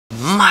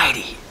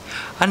almighty!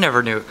 I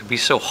never knew it could be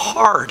so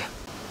hard.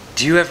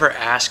 Do you ever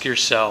ask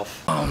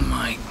yourself, oh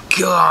my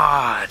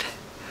God,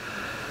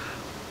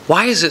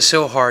 why is it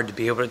so hard to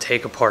be able to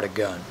take apart a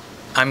gun?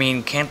 I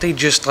mean, can't they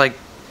just like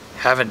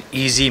have an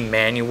easy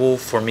manual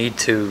for me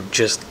to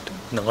just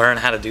learn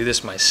how to do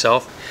this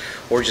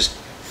myself? Or just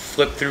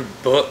flip through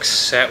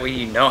books, that way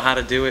you know how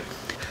to do it?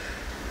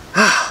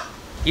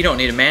 You don't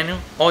need a manual.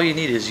 All you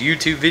need is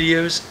YouTube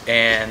videos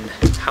and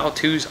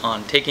how-tos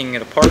on taking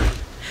it apart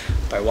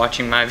by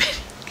watching my video.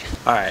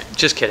 Alright,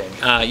 just kidding.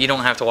 You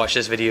don't have to watch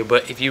this video,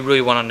 but if you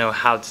really want to know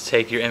how to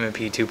take your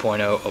M50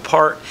 2.0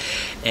 apart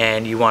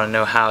and you want to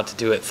know how to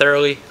do it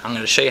thoroughly, I'm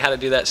going to show you how to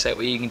do that so that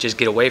way you can just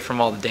get away from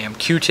all the damn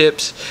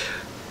Q-tips.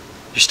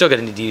 You're still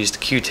going to need to use the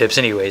Q-tips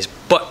anyways,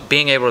 but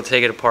being able to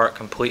take it apart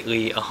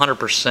completely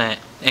 100%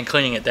 and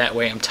cleaning it that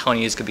way, I'm telling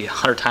you, it's going to be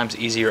 100 times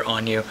easier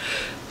on you.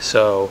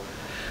 So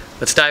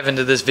let's dive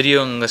into this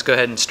video and let's go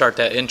ahead and start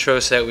that intro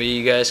so that way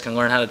you guys can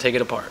learn how to take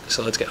it apart.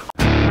 So let's go.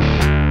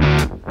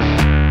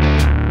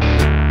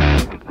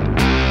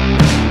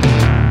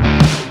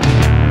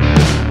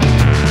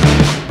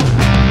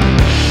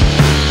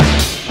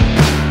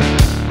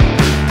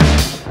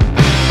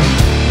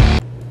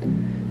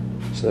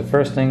 So the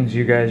first things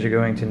you guys are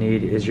going to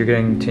need is you're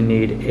going to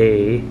need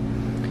a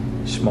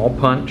small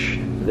punch.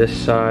 This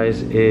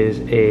size is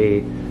a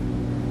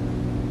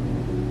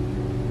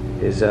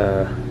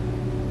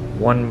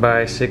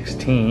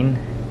 1x16.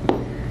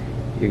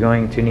 You're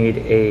going to need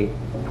a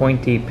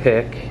pointy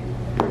pick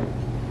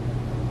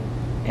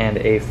and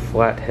a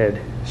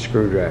flathead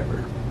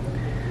screwdriver.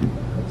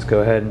 Let's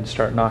go ahead and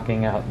start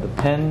knocking out the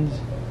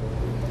pins.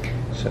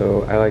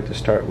 So I like to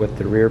start with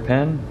the rear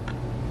pin.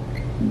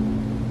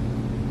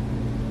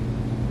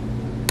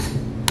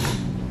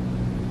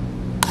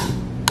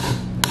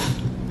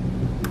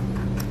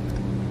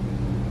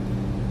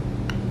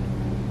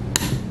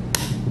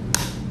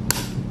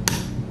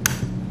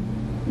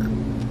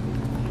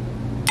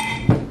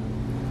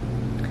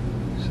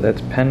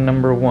 That's pen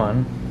number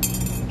 1.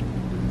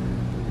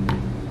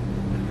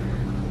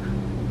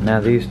 Now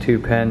these two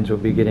pens will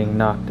be getting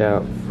knocked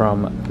out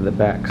from the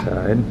back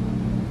side.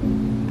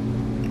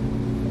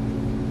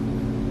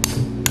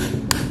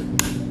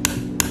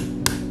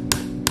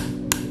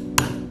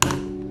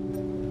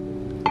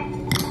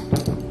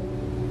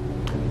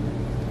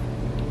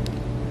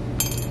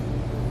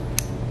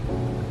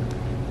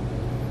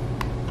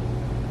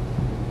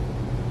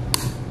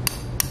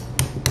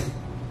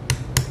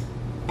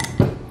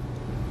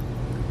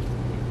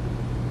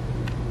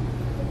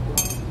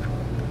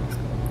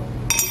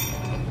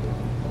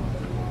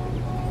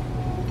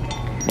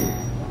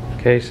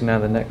 Okay, so now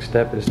the next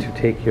step is to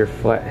take your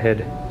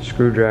flathead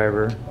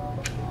screwdriver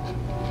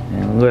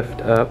and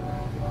lift up.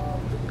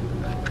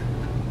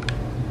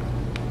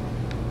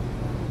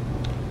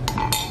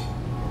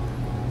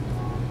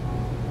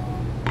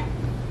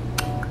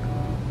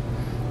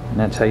 And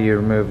that's how you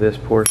remove this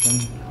portion.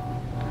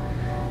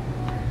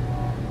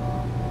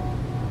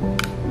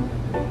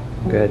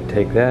 Go ahead and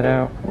take that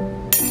out.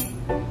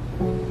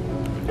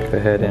 Go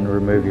ahead and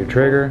remove your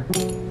trigger.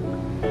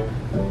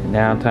 And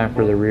now time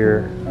for the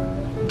rear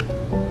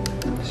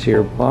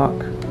sear block.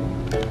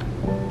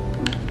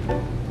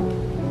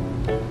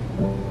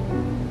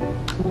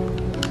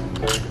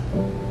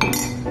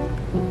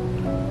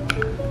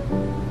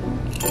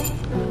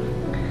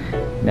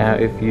 Now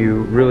if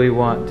you really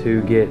want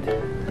to get,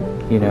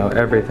 you know,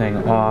 everything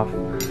off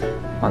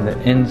on the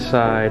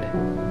inside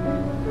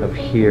of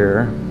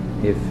here,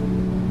 if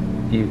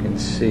you can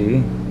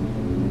see,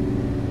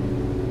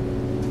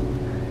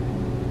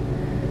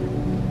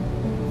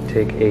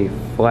 take a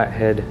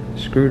flathead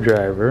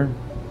screwdriver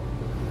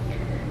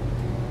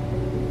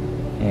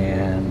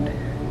and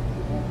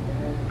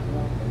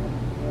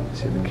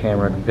see if the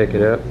camera can pick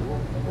it up.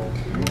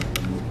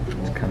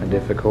 It's kind of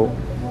difficult.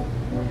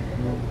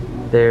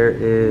 There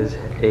is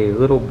a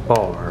little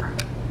bar.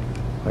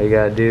 All you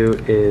gotta do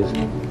is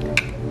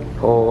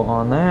pull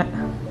on that,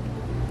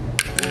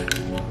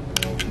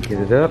 get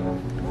it up,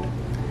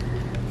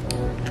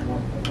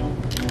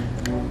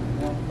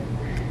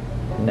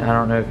 and I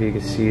don't know if you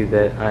can see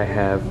that I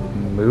have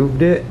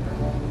moved it.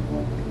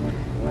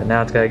 But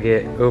now it's got to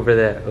get over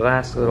that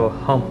last little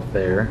hump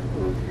there.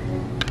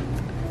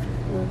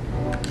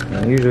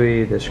 And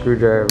usually the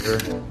screwdriver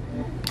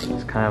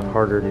is kind of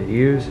harder to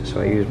use, so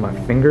I use my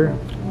finger.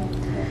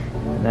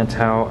 And that's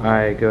how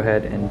I go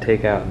ahead and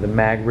take out the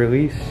mag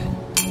release.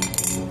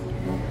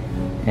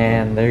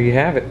 And there you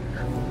have it.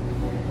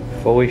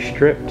 Fully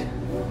stripped,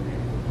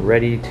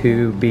 ready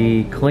to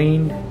be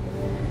cleaned.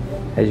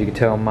 As you can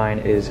tell, mine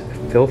is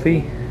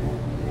filthy.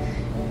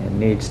 It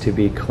needs to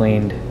be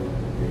cleaned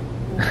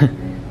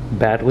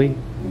badly,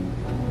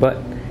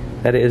 but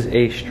that is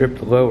a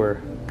stripped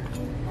lower,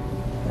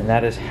 and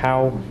that is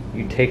how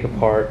you take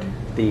apart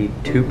the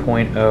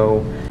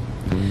 2.0.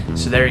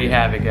 So there you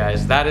have it,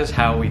 guys. That is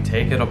how we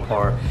take it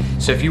apart.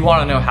 So if you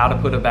want to know how to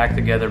put it back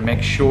together,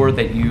 make sure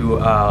that you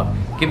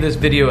give this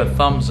video a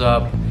thumbs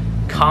up,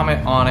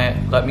 comment on it,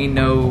 let me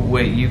know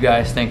what you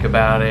guys think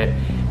about it,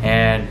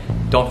 and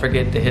Don't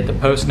forget to hit the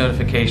post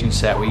notification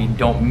so that way you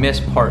don't miss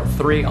part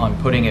 3 on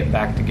putting it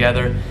back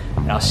together.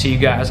 And I'll see you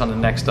guys on the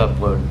next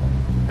upload.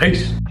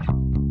 Peace.